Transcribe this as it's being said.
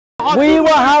We were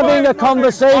having a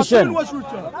conversation.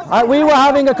 We were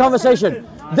having a conversation.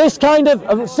 This kind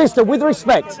of, sister, with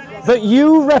respect, but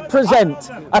you represent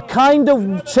a kind of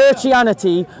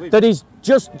churchianity that is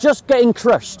just getting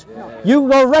crushed.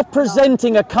 You are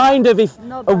representing a kind of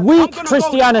a weak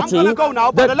Christianity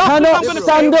that cannot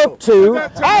stand up to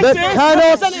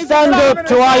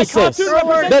ISIS,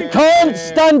 that can't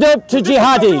stand up to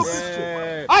jihadis.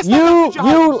 Am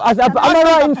I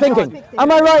right in thinking?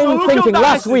 Am I right in thinking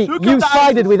last week you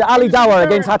sided with Ali Dawah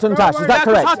against Hatun Tash? Is that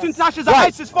correct?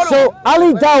 Right. So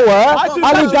Ali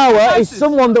Dawah is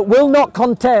someone that will not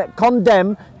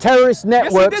condemn terrorist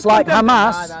networks like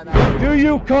Hamas. Do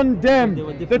you condemn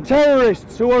the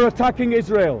terrorists who are attacking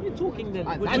Israel?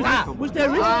 Which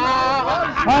terrorists?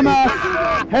 Hamas,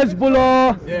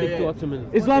 Hezbollah,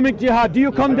 Islamic Jihad. Do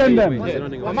you condemn them? One second.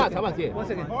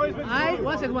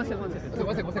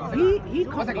 He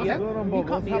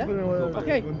caught me.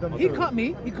 Okay, he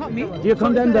caught me. Do you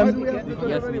condemn them?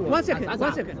 Yes. One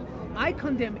second. I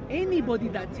condemn anybody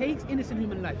that takes innocent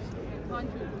human lives.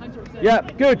 Yeah,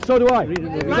 good. So do I.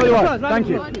 Thank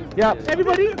you. Yeah.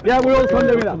 Everybody? Yeah, we're all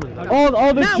condemning that.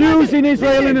 All the Jews in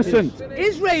Israel innocent.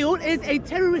 Israel is a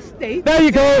terrorist state. There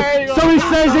you go. So he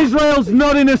says Israel's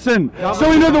not innest.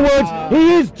 So in other words,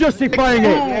 he is justifying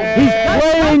it. He's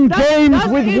playing games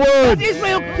with words. Does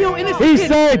Israel kill innocent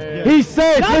He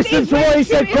said, listen to what he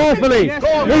said carefully.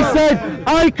 He said,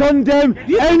 I condemn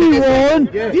anyone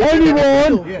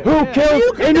who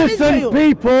kills innocent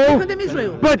people,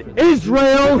 but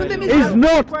Israel is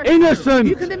not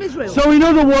innocent. So in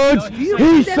other words,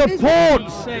 he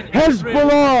supports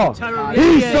Hezbollah.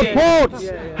 He supports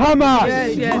Hamas.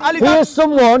 He is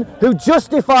someone who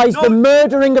justifies the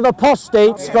murdering of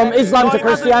apostates from Islam to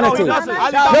Christianity. No,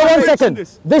 1 second.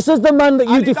 This is the man that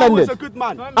you defended.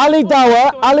 Ali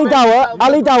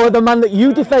Dawah, the man that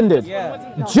you defended,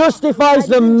 justifies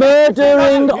the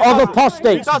murdering of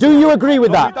apostates. Do you agree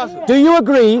with that? Do you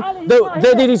agree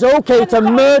that it is okay to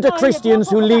murder Christians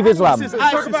who leave Islam? Do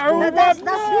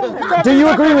you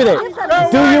agree with it?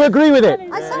 Do you agree with it?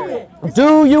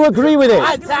 Do you agree with it?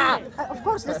 Of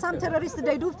course, there's some terrorists,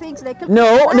 they do things, they kill.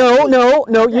 No,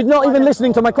 you're not even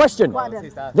listening to my question.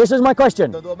 This is my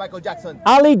question.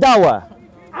 Ali Dawah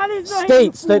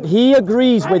states that he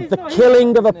agrees with the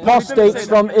killing of apostates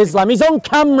from Islam. He's on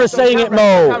camera saying it,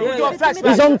 Mo.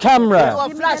 He's on camera.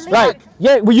 Right,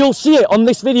 yeah, well, you'll see it on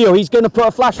this video. He's going to put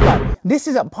a flashback. This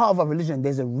isn't part of our religion.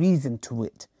 There's a reason to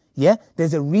it. Yeah,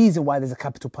 there's a reason why there's a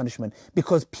capital punishment,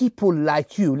 because people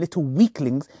like you, little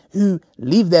weaklings who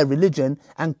leave their religion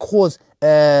and cause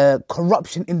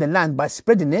corruption in the land by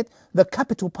spreading it, the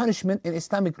capital punishment in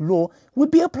Islamic law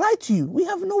would be applied to you. We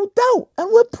have no doubt, and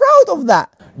we're proud of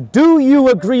that. Do you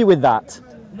agree with that?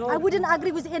 I wouldn't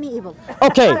agree with any evil.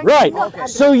 Okay, right.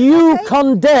 So you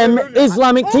condemn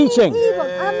Islamic teaching. Evil.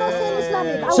 I'm not saying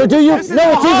Islamic. So do you?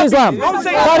 No, it is Islam.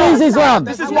 That is Islam.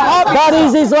 That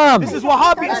is Islam.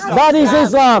 That is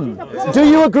Islam. Do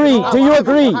you agree? Do you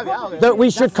agree that we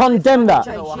should condemn that?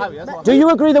 Do you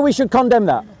agree that we should condemm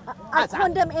that? I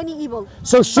condemn any evil.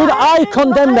 So should I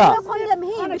condemn that?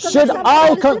 Should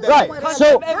I right?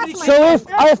 So if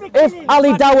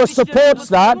Ali Dawah supports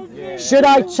that, should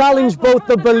I challenge both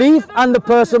the belief and the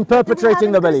person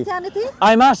perpetrating the belief?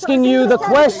 I'm asking you the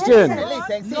question,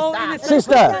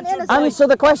 sister. Answer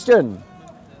the question.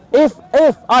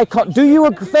 Do you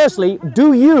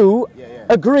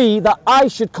agree that I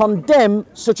should condemn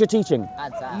such a teaching?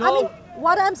 No.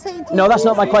 What I'm saying to you. No, that's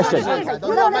not my question.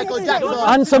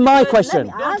 Answer my question.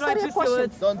 Answer your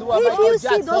question. If you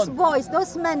see those boys,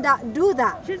 those men that do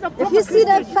that, if you see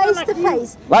them face to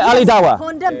face, like Ali Dawah,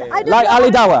 like Ali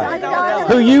Dawah,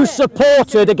 who you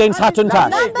supported against Hatun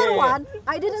Tash. Number one,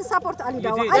 I didn't support Ali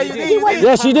Dawah.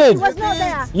 Yes, you did. He was not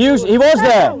there. He was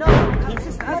there.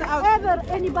 Whatever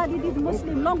anybody did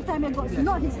Muslim long time ago, it's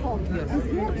not his fault. He's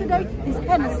here today, he's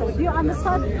innocent. Do you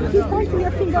understand? He's pointing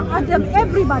a finger at them,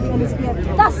 everybody in his here.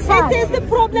 That's sad. It is the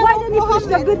problem. Why didn't he push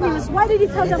the good news? Why did he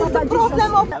tell them about Jesus?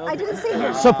 I didn't see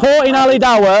him. Supporting Ali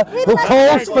Dawah, who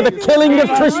calls for the killing of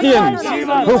Christians.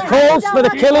 Who calls for the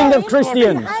killing of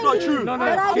Christians. It's not true.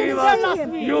 I didn't see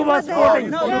him. You were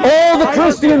supporting. All the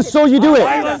Christians saw you do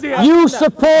it. You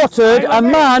supported a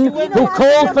man who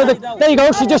called for the... There you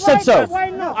go, she just said so.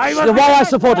 Why I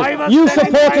supported. You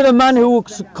supported a man who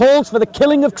calls for the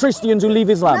killing of Christians who leave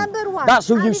Islam. Number one. That's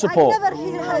who you support. I never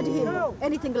heard him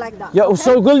anything like that. Yeah, okay?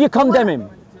 So will you condemn him?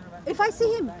 If I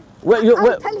see him.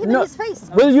 I'll tell him in his face.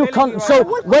 Will you so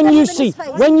when you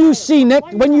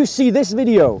see this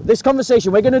video, this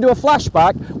conversation, we're going to do a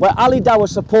flashback where Ali Dawah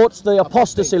supports the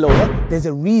apostasy law. There's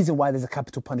a reason why there's a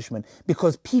capital punishment,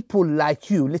 because people like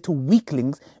you, little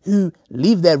weaklings who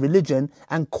leave their religion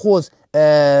and cause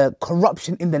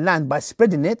corruption in the land by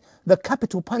spreading it, the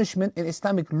capital punishment in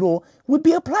Islamic law would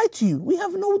be applied to you. We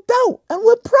have no doubt, and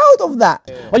we're proud of that.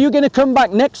 Are you going to come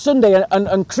back next Sunday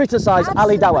and criticize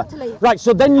Ali Dawah? Right,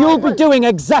 so then you'll be doing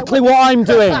exactly what I'm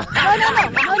doing. No.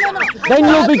 Then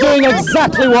you'll be doing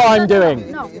exactly what I'm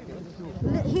doing. No.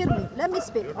 Hear me. Let me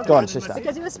speak. Okay? Go on, sister.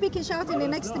 Because you were speaking, shouting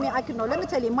next to me. I could know. Let me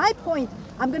tell you my point.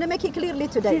 I'm going to make it clearly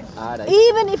today.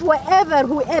 Even if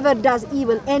whoever does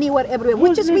evil anywhere, everywhere,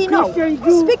 which is we know,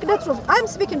 speak the truth. I'm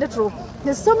speaking the truth.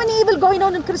 There's so many evil going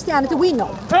on in Christianity. We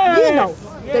know. We know.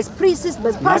 There's priests,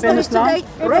 there's pastors today,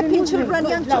 raping children,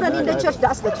 young children in the church.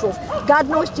 That's the truth. God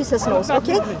knows, Jesus knows,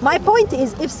 okay? My point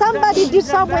is, if somebody did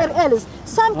somewhere else,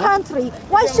 some country,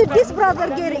 why should this brother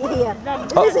get it here?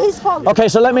 It is his fault. Okay,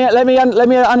 so let me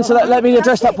answer that. Let me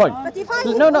address that point. But if I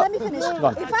hear, let me finish.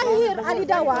 If I hear Ali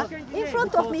Dawah in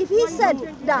front of me, if he said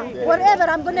that wherever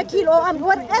I'm gonna kill or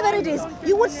whatever it is,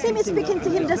 you would see me speaking to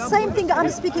him the same thing I'm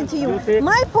speaking to you.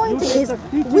 My point is,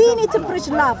 we need to preach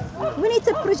love. We need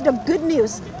to preach the good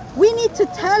news. We need to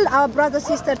tell our brother,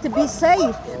 sister to be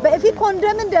safe. But if you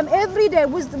condemning them every day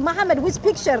with Muhammad, with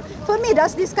picture, for me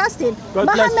that's disgusting.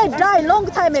 Muhammad died long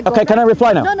time ago. Okay, can I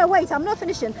reply now? No, wait, I'm not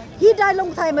finishing. He died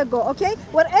long time ago, okay?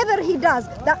 Whatever he does,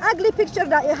 the ugly picture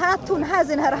that Hatun has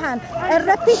in her hand, and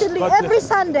repeatedly every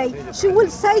Sunday, she will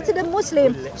say to the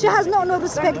Muslim, she has no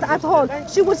respect at all.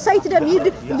 She will say to them,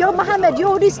 you're Muhammad,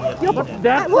 you're this, you're... Who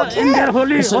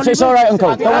cares? It's all right,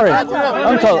 Uncle, don't worry.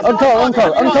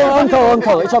 Uncle,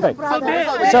 it's okay.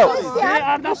 So,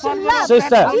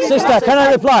 sister, can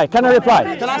I reply? No,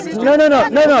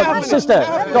 sister,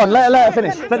 go on, let her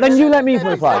finish. But then you let me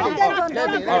reply.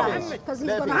 Because he's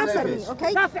going to answer me,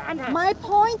 okay? My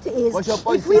point is,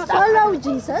 if we follow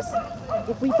Jesus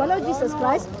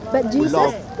Christ, but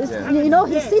Jesus is,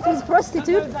 he sit with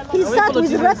prostitute, he sat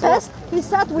with rapists, he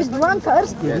sat with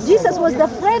drunkards. Jesus was the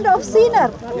friend of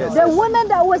sinner. The woman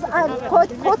that was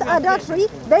caught adultery,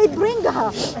 they bring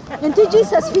her into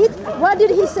Jesus' feet. What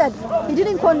did he say? He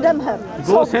didn't condemn her.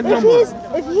 So if he's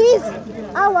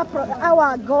our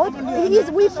God,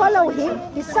 we follow him.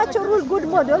 He's such a real good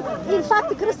model. In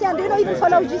fact, Christians, they don't even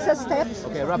follow Jesus' steps.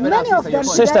 Many of them.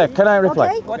 Sister, can I reply?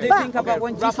 Okay? What do you think about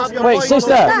when Jesus... Wait,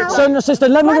 sister,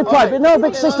 let me reply. But no,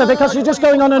 big sister, because you're just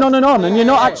going on, and you're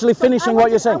not actually finishing what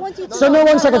you're saying. So no,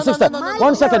 one second, sister.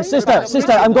 1 second,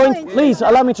 sister, I'm going, please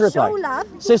allow me to reply.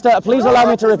 Sister, please allow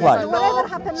me to reply.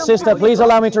 Sister, please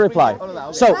allow me to reply.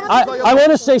 So I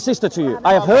want to say, sister, to you,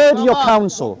 I have heard your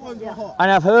counsel,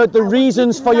 and I've heard the reasons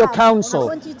for your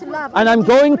counsel, and I'm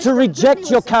going to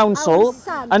reject your counsel,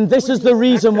 and this is the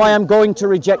reason why I'm going to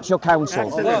reject your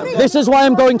counsel. This is why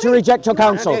I'm going to reject your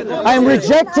counsel. I am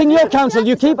rejecting your counsel.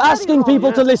 You keep asking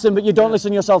people to listen, but you don't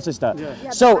listen yourself, sister.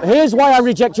 So here's why I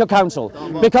reject your counsel.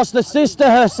 Because the sister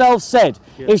herself said,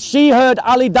 if she heard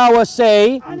Ali Dawah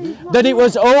say that it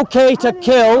was okay to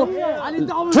kill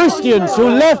Christians who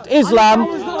left Islam,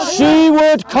 she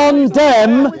would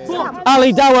condemn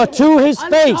Ali Dawah to his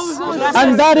face.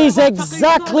 And that is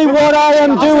exactly what I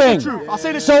am doing.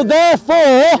 So therefore,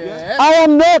 I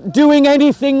am not doing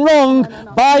anything wrong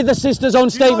by the sister's own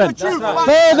statement.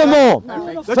 Furthermore,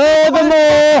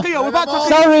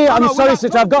 I'm sorry,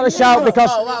 sister, I've got to shout because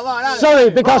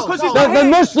the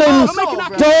Muslims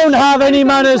don't have any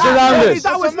manners around us. They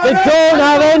don't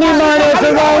have any manners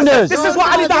around us. This is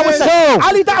what Ali Dawah said. So,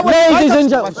 Ali Dawah ladies and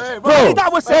gentlemen, bro,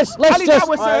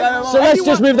 let's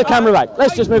just move the camera back.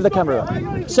 Let's just move the camera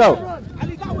back. So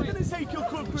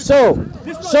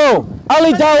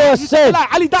Ali Dawah said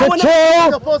to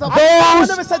kill those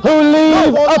who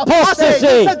leave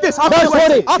apostasy.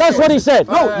 That's what he said.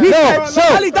 I'm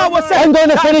going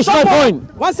to finish my point.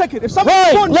 1 second.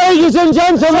 Right, ladies and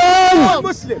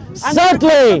gentlemen,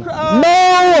 sadly,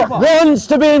 Mo wants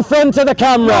to be in front of the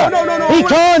camera. He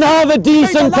can't have a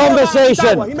decent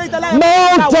conversation.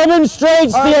 Mo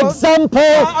demonstrates the example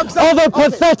of a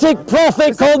pathetic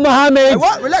prophet called Muhammad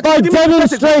by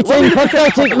demonstrating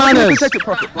pathetic manners.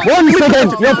 Once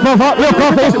again, your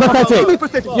prophet is pathetic.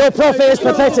 Your prophet is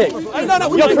pathetic.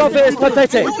 Your prophet is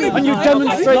pathetic. And you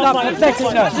demonstrate that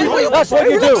patheticness. That's what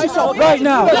you do. Right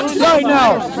now.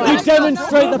 You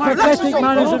demonstrate the pathetic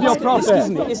manners of your prophet.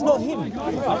 It's not him.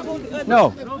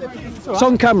 No. It's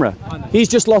on camera. He's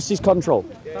just lost his control.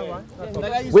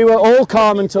 We were all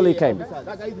calm until he came.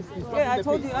 Yeah, I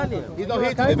told you earlier. He's not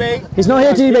here to debate. He's not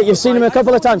here to debate. You've seen him a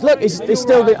couple of times. Look, he's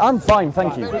still... I'm fine,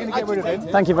 thank you.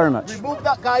 Thank you very much. Remove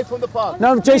that guy from the park.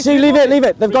 No, JC, leave it, leave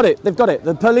it. They've got it, they've got it.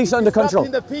 The police are under control.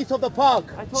 In the peace of the park.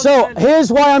 So,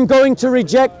 here's why I'm going to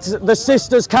reject the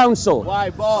sister's counsel. Why,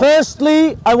 boss?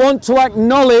 Firstly, I want to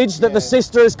acknowledge that the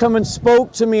sister has come and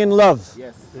spoke to me in love.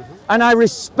 Yes. And I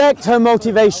respect her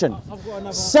motivation.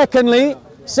 Secondly,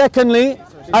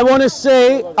 I want to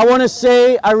say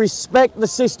I respect the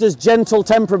sister's gentle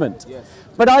temperament. Yes.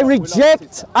 But I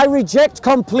reject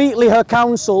completely her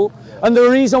counsel, and the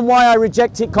reason why I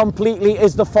reject it completely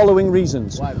is the following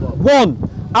reasons. One,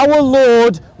 our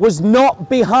Lord was not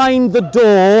behind the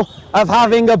door of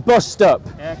having a bust-up.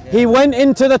 He went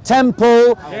into the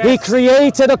temple, he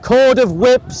created a cord of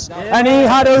whips, and he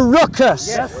had a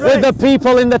ruckus with the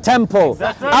people in the temple.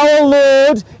 Our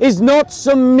Lord is not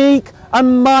some meek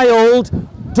and mild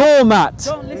doormat.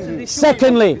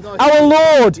 Secondly, our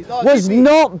Lord was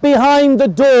not behind the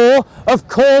door of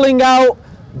calling out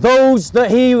those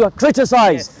that he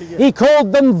criticized. He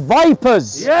called them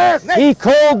vipers. He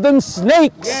called them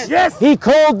snakes. He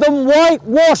called them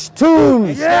whitewashed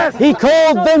tombs. He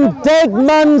called them dead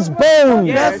man's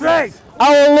bones.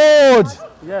 Our Lord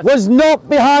was not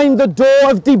behind the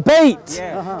door of debate.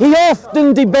 He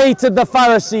often debated the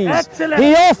Pharisees.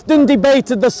 He often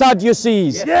debated the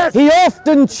Sadducees. He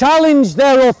often challenged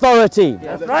their authority.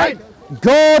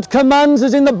 God commands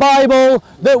us in the Bible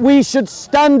that we should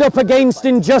stand up against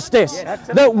injustice.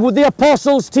 That the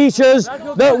apostles teach us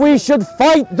that we should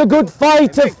fight the good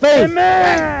fight of faith.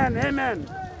 Amen. Amen.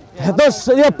 Thus,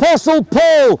 the Apostle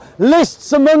Paul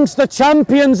lists amongst the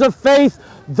champions of faith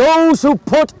those who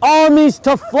put armies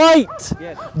to flight,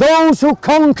 those who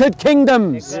conquered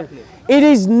kingdoms. It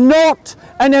is not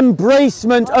an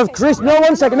embracement of Christ. No,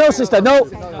 one second. No, sister. No,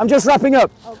 I'm just wrapping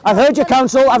up. I've heard your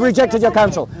counsel. I've rejected your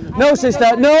counsel. No,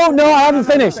 sister. No, I haven't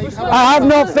finished. I have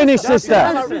not finished, sister.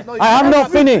 I have not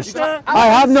finished. I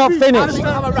have not finished.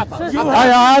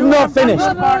 I have not finished.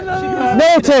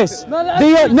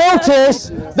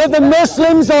 Notice that the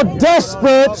Muslims are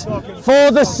desperate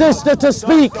for the sister to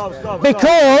speak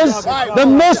because the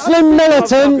Muslim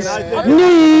militants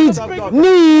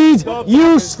need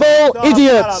useful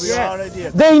idiots.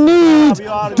 They need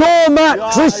doormat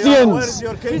Christians.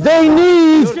 They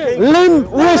need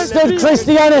limp-wristed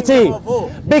Christianity,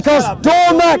 because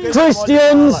doormat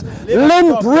Christians,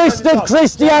 limp-wristed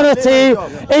Christianity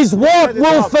is what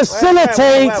will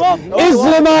facilitate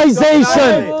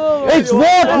Islamization. It's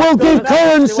what will give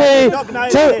currency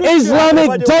to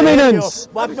Islamic dominance.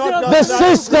 The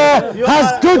sister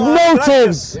has good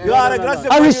motives.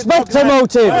 I respect her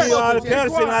motives.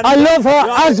 I love her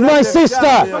as my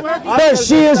sister, but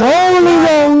she is wholly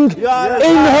wrong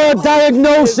in her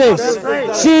diagnosis.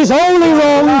 She is wholly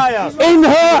wrong in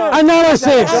her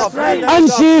analysis, and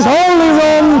she is wholly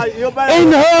wrong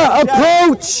in her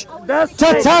approach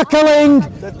to tackling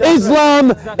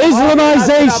Islam,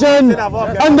 Islamization,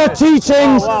 and the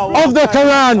teachings of the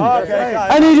Quran.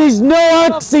 And it is no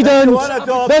accident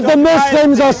that the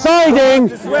Muslims are siding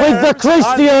with the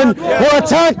Christian who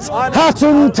attacked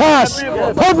Hatun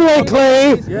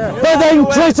publicly, but then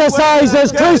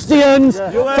criticizes Christians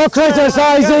for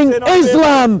criticizing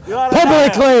Islam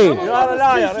publicly.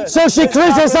 So she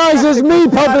criticizes me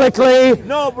publicly,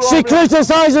 she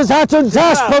criticizes Hatun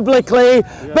publicly,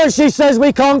 but she says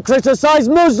we can't criticize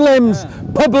Muslims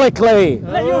publicly.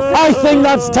 I think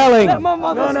that's telling.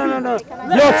 No.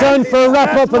 Your turn for a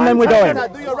wrap up and then we're going.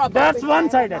 That's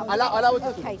one-sided.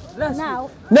 Okay, now.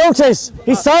 Notice,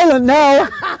 he's silent now.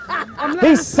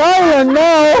 He's silent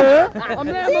now.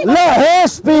 Let her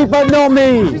speak, but not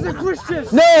me. She's a Christian.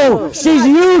 No, she's a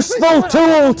useful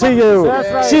tool to you.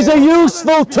 She's a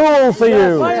useful tool for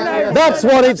you. That's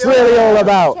what it's really all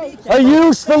about. A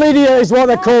useful idiot is what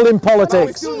they're called in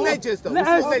politics. Can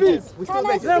I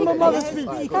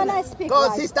speak? Go,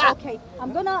 guys? sister. Okay,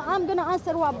 I'm gonna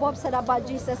answer what Bob said about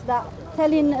Jesus, that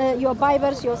telling your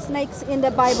Bibles, your snakes in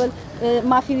the Bible,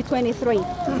 Matthew 23.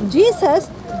 Jesus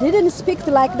didn't speak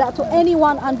like that to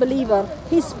anyone unbeliever.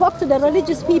 He spoke to the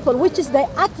religious people, which is they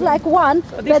act like one,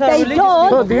 but they don't.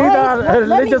 So these are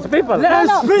religious people. Let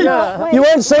us speak. You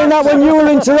weren't saying that when you were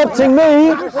interrupting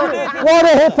me. What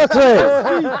a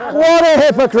hypocrite! What a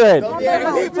hypocrite!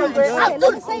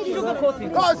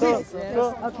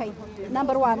 Okay,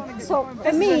 number one. So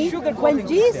for me, when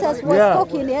Jesus was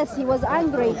talking, yes, he was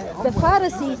angry. The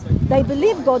Pharisees They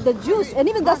believe God, the Jews, and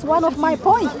even that's one of my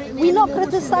points. We not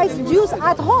criticize Jews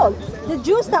at all. The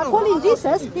Jews that calling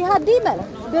Jesus, he had demon.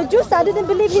 The Jews that didn't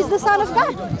believe he's the Son of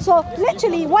God. So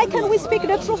literally, why can't we speak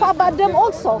the truth about them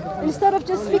also, instead of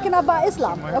just speaking about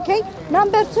Islam, okay?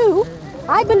 Number two,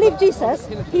 I believe Jesus,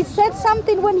 he said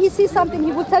something when he sees something,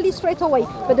 he will tell you straight away.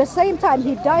 But at the same time,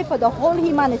 he died for the whole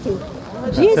humanity.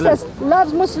 Jesus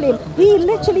loves Muslims. He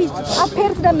literally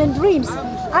appeared to them in dreams.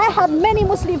 I have many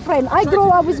Muslim friends. I grew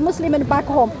up with Muslim back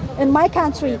home in my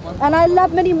country, and I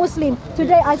love many Muslims.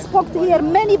 Today I spoke to here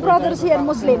many brothers here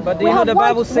Muslim. But you know the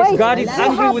Bible says God is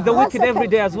angry with the wicked every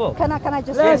day as well. Can I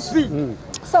just speak?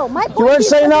 So my point you weren't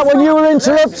saying that when you were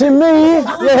interrupting me,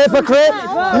 you hypocrite.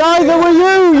 Neither were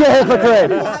you, you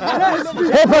hypocrite.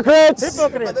 Hypocrites. So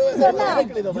now,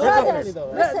 brothers,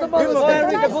 listen.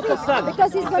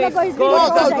 Because he's going to go, he's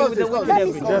going to go. Let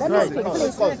me speak,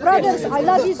 please. Brothers, I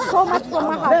love you so much from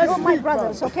my heart. You're my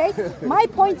brothers, okay? My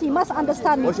point, you must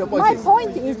understand me. My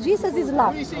point is Jesus is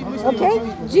love, okay?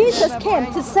 Jesus came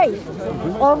to save,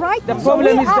 all right? The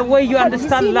problem is the way you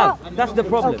understand love. That's the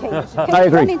problem. Okay. I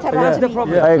agree. That's the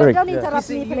problem. I agree. Don't interrupt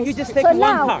me, please. You just take so one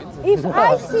now, part. if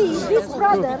I see this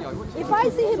brother, if I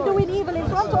see him doing evil in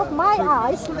front of my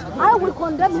eyes, I will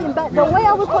condemn him. But the way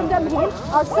I will condemn him,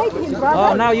 I'll say to him,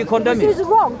 brother, oh, now you condemn this is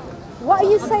wrong. What are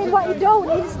you saying, what you doing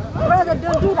is, brother,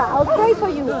 don't do that. I'll pray for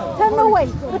you. Turn away,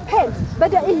 repent.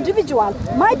 But the individual,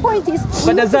 my point is,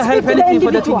 but does that help anything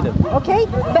for the kingdom? Okay?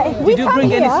 But if we Did you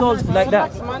bring any souls like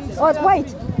that? Oh,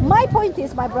 wait. My point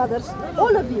is, my brothers,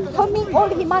 all of you, for me, all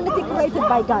humanity created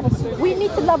by God. We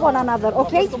need to love one another,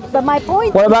 okay? But my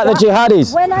point. What about the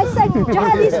jihadis? When I say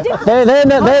jihadis, different.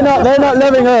 They're not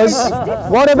loving us.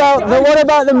 What about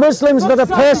the Muslims that are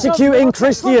persecuting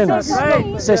Christians,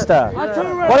 sister?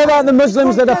 What about the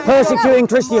Muslims that are persecuting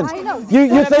Christians?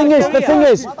 The thing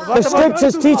is, the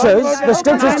scriptures teach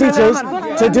us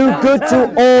to do good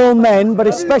to all men, but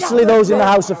especially those in the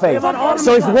house of faith.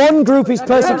 So if one group is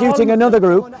persecuting another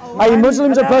group, i.e.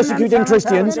 Muslims are persecuting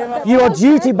Christians, you are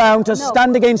duty bound to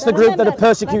stand against the group that are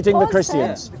persecuting the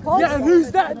Christians. Yeah, and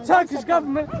who's that? Turkish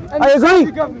government and I agree,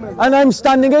 Saudi government. and I'm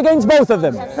standing against both of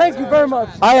them. Thank you very much.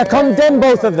 I condemn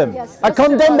both of them. I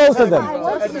condemn both of them.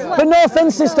 But no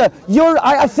offense, sister,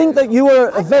 I think that you are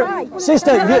a very...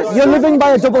 Sister, you're living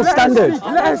by a double standard.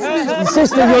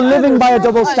 Sister, you're living by a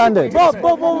double standard.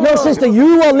 No, sister,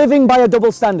 you are living by a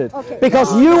double standard.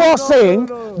 Because you are saying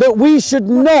that we should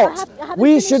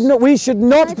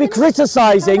not be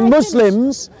criticizing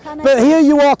Muslims, but here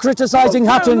you are criticizing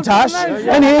Hatun Tash,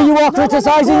 and here you are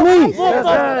criticizing me.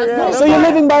 So you're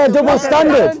living by a double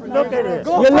standard.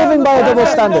 You're living by a double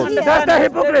standard. That's the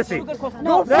hypocrisy.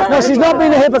 No, she's not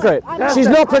being a hypocrite. She's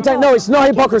not pretending. No, it's not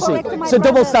hypocrisy. It's a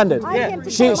double standard.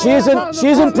 She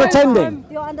isn't pretending.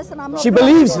 She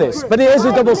believes this, but it is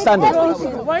a double standard.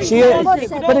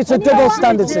 But it's a double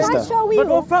standard, sister.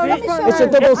 It's a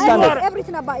double standard.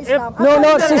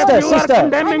 No, sister.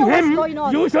 Condemning him,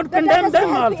 you should condemn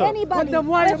them also.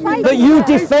 But you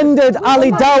defended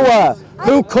Ali Dawah,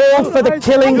 who called for the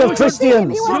killing of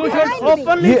Christians.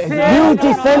 You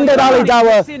defended Ali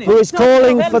Dawah, who is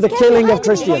calling for the killing of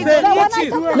Christians.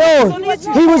 No,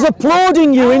 he was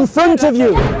applauding you in front of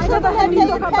you. I never heard you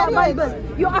talk about Bible.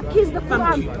 You accuse the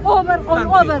Quran over and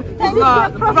over. Is this your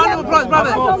prophet?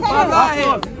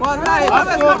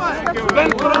 When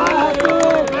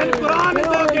Quran is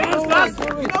against us,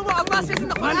 you know what Allah says in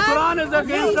the Quran? Quran is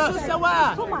against us.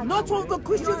 Not all the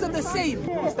Christians are the same.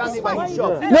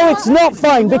 No, it's not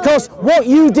fine, because what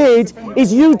you did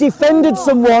is you defended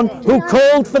someone who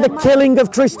called for the killing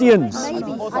of Christians.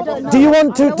 Do you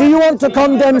want to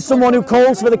condemn someone who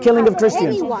calls for the killing of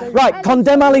Christians? Right,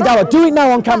 condemn Ali Dawah. Do it now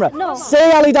on camera.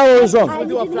 Say Ali Dawah is wrong.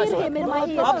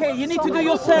 Okay, you need to do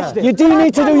your search then. You do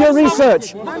need to do your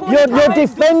research. You're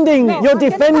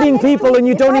defending people and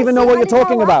you don't even know what you're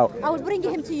talking about. I would bring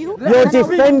him to you. You're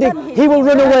defending. He will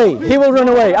run away. He will run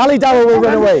away. Ali Dawah will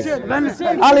run away.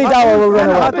 Ali Dawah will run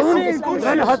away.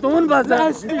 When Hatun was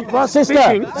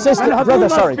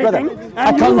brother.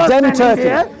 I condemn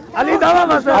Turkey.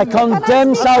 I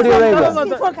condemn Saudi Arabia.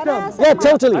 Yeah,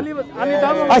 totally.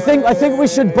 I think we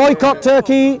should boycott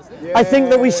Turkey. I think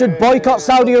that we should boycott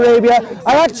Saudi Arabia.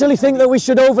 I actually think that we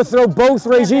should overthrow both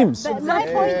regimes. Why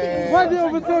are they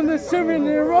overthrowing the Syrian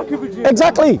and Iraqi regime?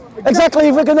 Exactly.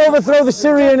 If we can overthrow the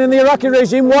Syrian and the Iraqi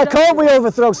regime, why can't we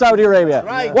overthrow Saudi Arabia?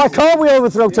 Why can't we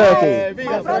overthrow Turkey?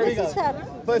 My brother, sister,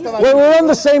 We're on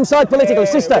the same side politically,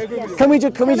 sister. Can we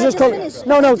just call?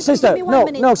 No, sister.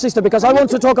 No, sister. Because I want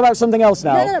to talk about something else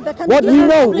now. What you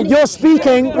know, you're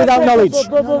speaking without knowledge.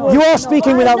 You are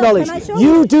speaking without knowledge.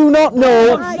 You do not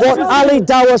know what Ali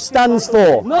Dawah stands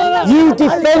for. You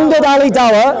defended Ali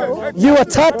Dawah. You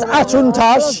attacked Hatun,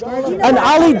 and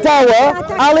Ali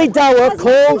Dawah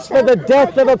calls for the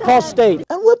death of apostate.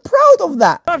 And we're proud of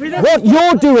that. What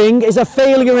you're doing is a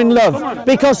failure in love,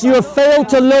 because you have failed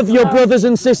to love your brothers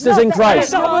and sisters in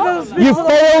Christ. You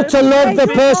failed to love the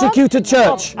persecuted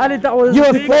church. You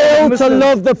have failed to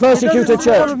love the persecuted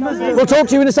church. We'll talk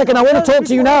to you in a second. I want to talk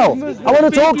to you now. I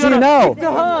want to talk to you now.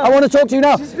 I want to talk to you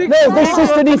now. No, this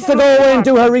sister needs to go away and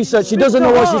do her research. She doesn't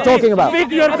know what she's talking about.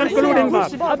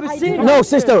 No,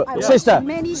 sister,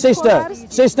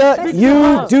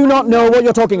 you do not know what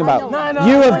you're talking about.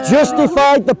 You have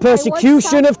justified the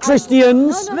persecution of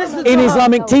Christians in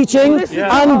Islamic teaching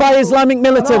and by Islamic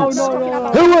militants.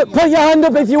 Who would put your hand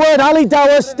up if you heard Ali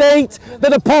Dawah state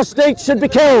that apostates should be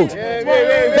killed?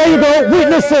 There you go,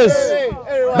 witnesses.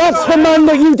 That's the man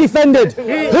that you defended.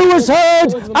 Who has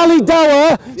heard Ali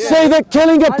Dawah say that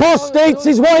killing apostates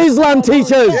is what Islam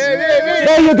teaches?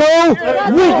 There you go,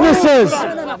 witnesses.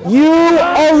 You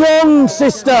are wrong,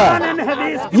 sister.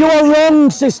 You are wrong,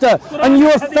 sister. And you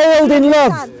have failed in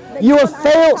love. You have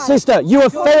failed, sister. You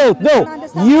have failed. No,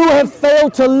 you have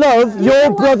failed to love your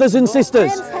brothers and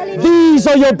sisters. These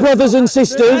are your brothers and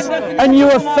sisters, and you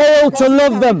have failed to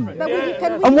love them.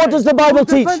 And what does the Bible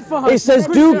teach? It says,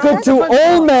 do good to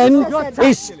all men,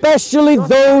 especially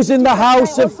those in the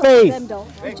house of faith.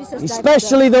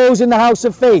 Especially those in the house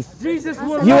of faith.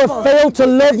 You have failed to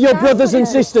love your brothers and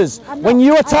sisters. When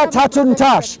you attacked Hatun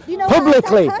Tash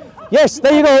publicly, yes,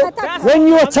 there you go. When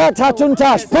you attacked Hatun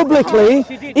Tash publicly,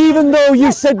 even though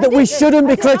you said that we shouldn't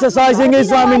be criticizing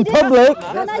Islam in public.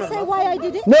 Can I say why I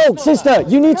did it? No, sister,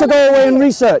 you need to go away and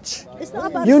research.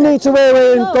 You need to go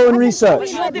away and go and research.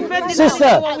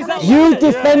 Sister, you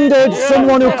defended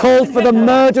someone who called for the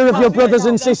murder of your brothers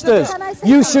and sisters.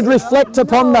 You should reflect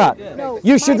upon that.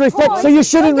 You should reflect, so you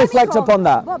shouldn't reflect upon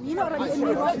that. Bob,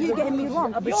 you're getting me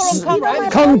wrong.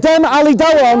 Condemn Ali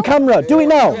Dawah on camera. Do it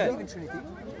now.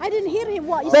 I didn't hear him.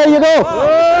 What? There you go.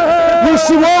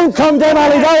 She won't condemn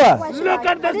Ali Dawah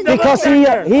because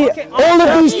all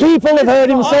of these people have heard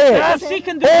him say it.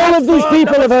 All of these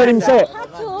people have heard him say it.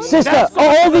 Sister,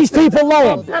 are all these people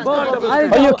lying?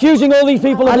 Are you accusing all these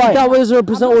people of lying?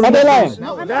 Are they lying?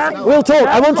 We'll talk.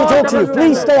 I want to talk to you.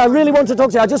 Please stay. I really want to talk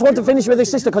to you. I just want to finish with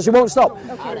this sister because she won't stop.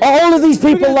 Are all of these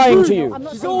people lying to you?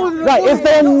 Right.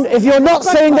 If you're not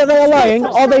saying that they are lying,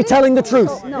 are they telling the truth?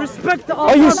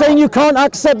 Are you saying you can't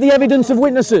accept the evidence of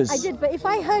witnesses? I did, but if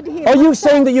I heard him... Are you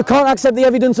saying that you can't accept the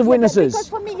evidence of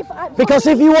witnesses? Because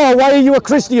if you are, why are you a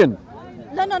Christian?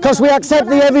 Because we accept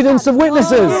the evidence of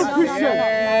witnesses.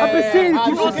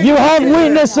 You have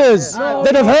witnesses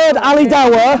that have heard Ali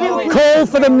Dawah call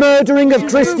for the murdering of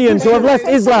Christians who have left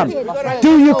Islam.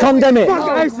 Do you condemn it?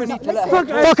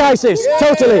 Fuck ISIS.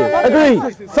 Totally. Agree.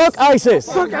 Fuck ISIS.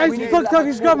 Fuck ISIS. Fuck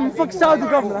Turkish government. Fuck Saudi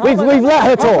government. We've let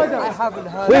her talk.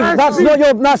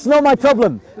 That's not my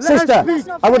problem. Sister,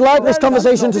 I would like this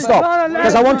conversation to stop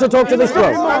because I want to talk to this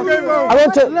bro. I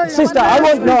want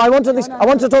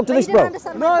to talk to this bro.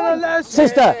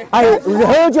 Sister, I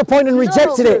heard your point and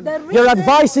rejected it. Your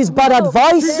advice is bad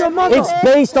advice. It's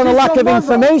based on a lack of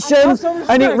information,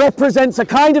 and it represents a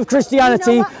kind of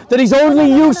Christianity that is only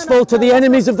useful to the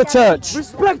enemies of the church.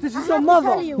 Respect her, she's your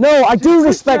mother. No, I do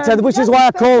respect her, which is why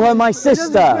I call her my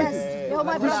sister.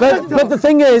 But the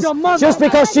thing is, just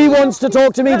because she wants to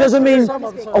talk to me doesn't mean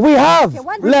we have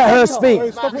let her speak.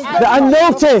 And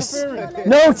notice,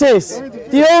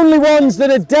 the only ones that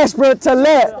are desperate to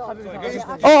let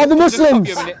are the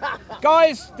Muslims.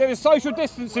 Guys, there are social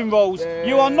distancing rules.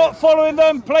 You are not following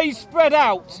them. Please spread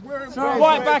out.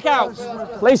 Right back out.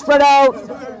 Please spread out.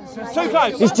 Too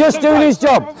close. He's just doing his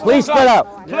job. Please spread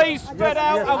out. Please spread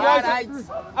out.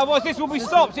 Otherwise this will be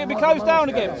stopped. It'll be closed down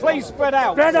again. Please spread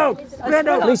out. Spread out. Spread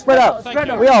out. Please spread out.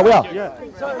 We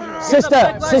are.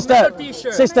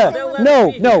 Sister.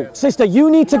 No. Sister, you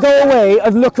need to go away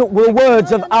and look at the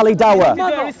words of Ali Dawah.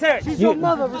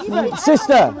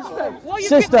 Sister.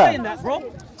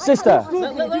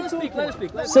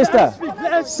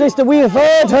 Sister, we have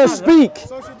heard her speak.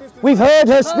 We've heard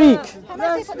her speak.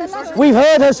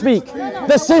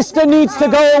 The sister needs to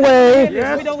go away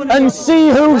and see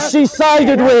who she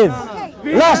sided with.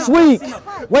 Last week,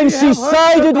 when she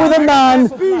sided with a man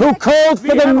who called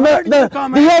for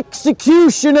the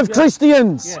execution of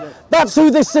Christians. That's who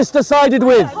this sister sided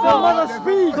with.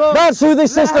 That's who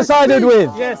this sister sided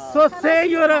with. Yes. So say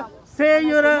say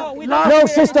you're a... No,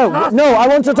 sister, no, I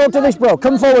want to talk to this bro.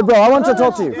 Come forward, bro. I want to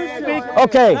talk to you.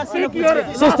 Okay.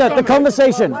 Sister, the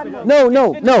conversation.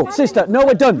 No, sister. No,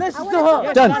 we're done.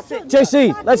 Done.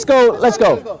 JC, let's go.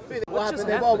 What happened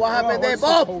there, Bob? What happened there,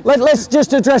 Bob? Let's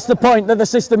just address the point that the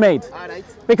sister made.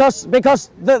 Because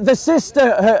the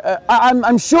sister,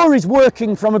 I'm sure is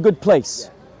working from a good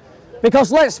place.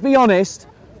 Because let's be honest,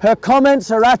 her comments,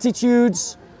 her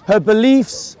attitudes, her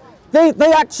beliefs, they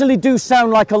actually do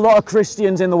sound like a lot of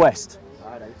Christians in the West.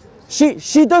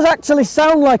 She does actually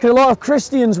sound like a lot of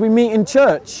Christians we meet in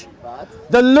church.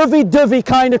 The lovey-dovey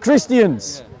kind of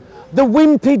Christians. The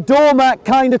wimpy doormat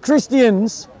kind of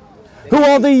Christians. Who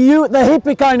are the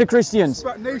hippie kind of Christians.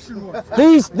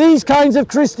 These kinds of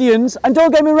Christians, and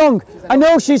don't get me wrong, I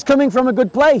know she's coming from a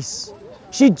good place.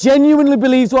 She genuinely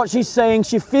believes what she's saying,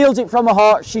 she feels it from her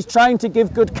heart, she's trying to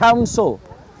give good counsel.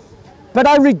 But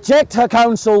I reject her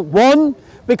counsel, 1,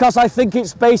 because I think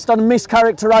it's based on a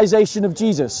mischaracterization of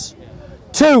Jesus.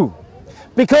 2,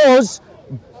 because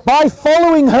by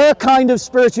following her kind of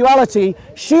spirituality,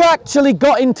 she actually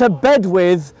got into bed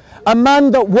with a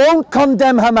man that won't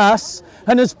condemn Hamas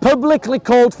and has publicly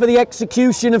called for the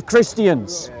execution of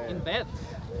Christians. In bed.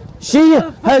 She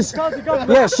has,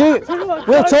 yeah,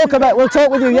 we'll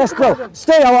talk with you, yes bro.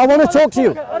 Stay, I want to talk to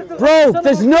you. Bro,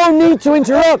 there's no need to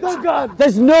interrupt.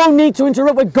 There's no need to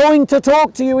interrupt, we're going to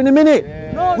talk to you in a minute.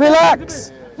 Relax,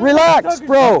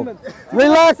 bro.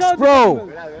 Relax,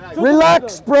 bro.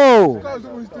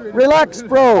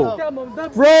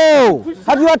 Bro,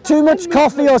 have you had too much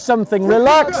coffee or something?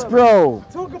 Relax, bro.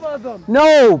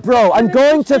 No, bro, I'm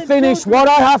going to finish what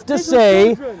I have to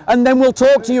say and then we'll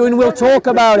talk to you and we'll talk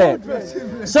about it.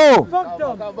 So,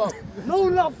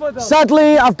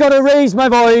 sadly, I've got to raise my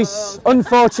voice,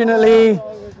 unfortunately.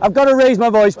 I've got to raise my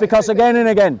voice because again and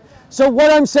again. So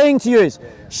what I'm saying to you is,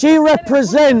 she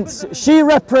represents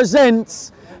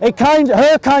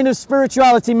her kind of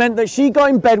spirituality meant that she got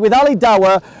in bed with Ali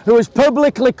Dawah, who has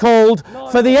publicly called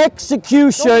for the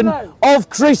execution of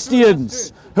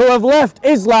Christians who have left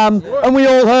Islam, and we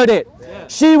all heard it.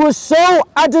 She was so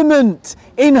adamant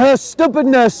in her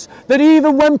stubbornness that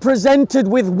even when presented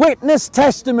with witness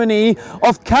testimony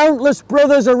of countless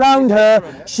brothers around her,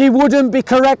 she wouldn't be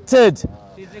corrected.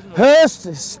 Her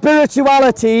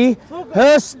spirituality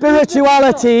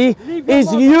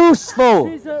is useful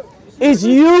to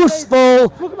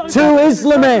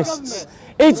Islamists.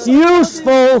 It's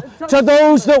useful to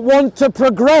those that want to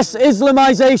progress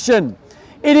Islamization.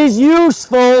 It is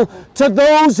useful to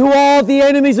those who are the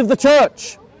enemies of the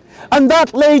church. And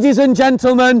that, ladies and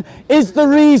gentlemen, is the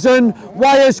reason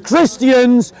why as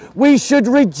Christians we should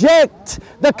reject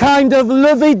the kind of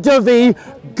lovey-dovey,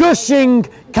 gushing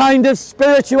kind of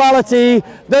spirituality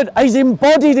that is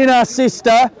embodied in our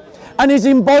sister and is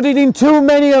embodied in too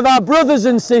many of our brothers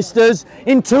and sisters,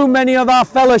 in too many of our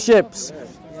fellowships.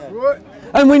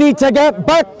 And we need to get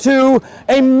back to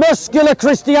a muscular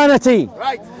Christianity.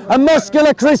 A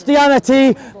muscular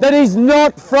Christianity that is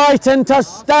not frightened to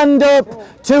stand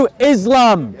up to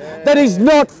Islam, that is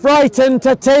not frightened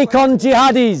to take on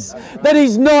jihadis, that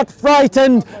is not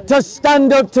frightened to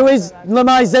stand up to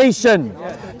Islamization,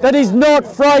 that is not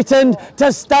frightened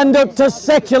to stand up to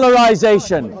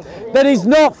secularization, that is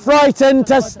not frightened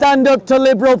to stand up to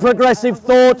liberal progressive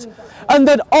thought, and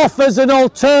that offers an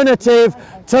alternative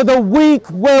to the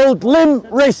weak-willed,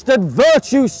 limp-wristed,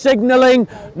 virtue-signalling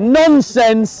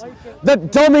nonsense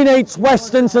that dominates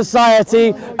Western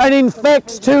society and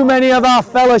infects too many of our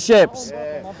fellowships.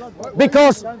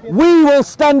 Because we will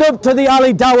stand up to the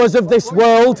Ali Dawahs of this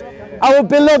world. Our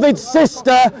beloved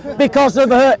sister, because of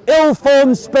her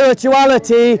ill-formed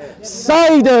spirituality,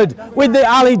 sided with the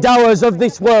Ali Dawahs of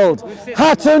this world.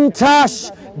 Hatun Tash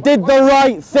did the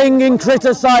right thing in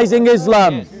criticizing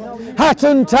Islam.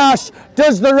 Hatun Tash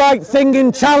does the right thing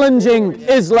in challenging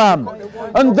Islam.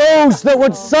 And those that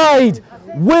would side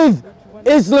with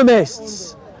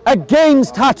Islamists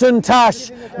against Hatun Tash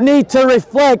need to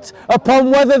reflect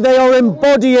upon whether they are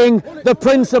embodying the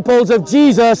principles of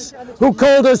Jesus, who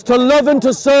called us to love and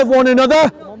to serve one another,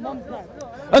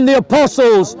 and the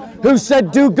apostles who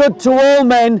said do good to all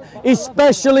men,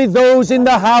 especially those in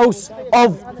the house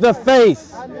of the faith.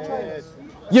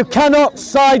 You cannot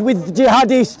side with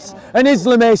jihadists and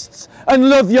Islamists and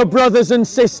love your brothers and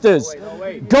sisters.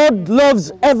 God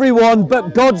loves everyone,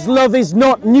 but God's love is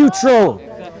not neutral.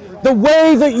 The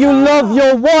way that you love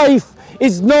your wife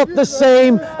is not the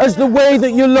same as the way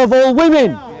that you love all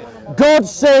women. God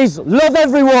says, love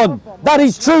everyone. That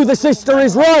is true, the sister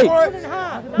is right.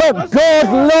 But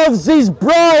God loves his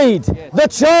bride, the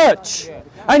church,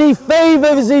 and he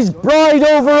favors his bride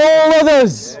over all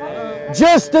others.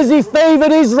 just as he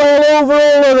favoured Israel over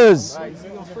all others.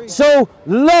 So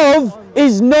love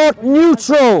is not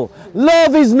neutral.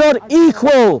 Love is not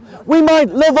equal. We might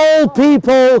love all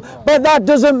people, but that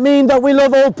doesn't mean that we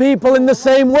love all people in the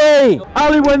same way.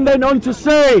 Ali went then on to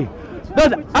say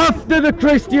that after the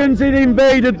Christians had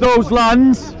invaded those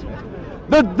lands,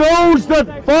 that those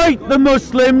that fight the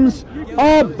Muslims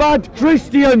are bad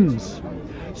Christians.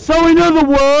 So in other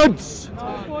words,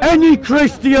 any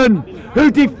Christian who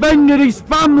defended his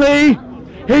family,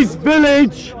 his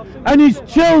village and his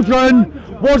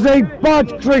children was a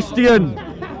bad Christian.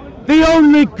 The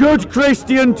only good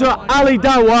Christian to Ali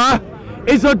Dawah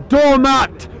is a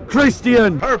doormat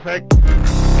Christian. Perfect.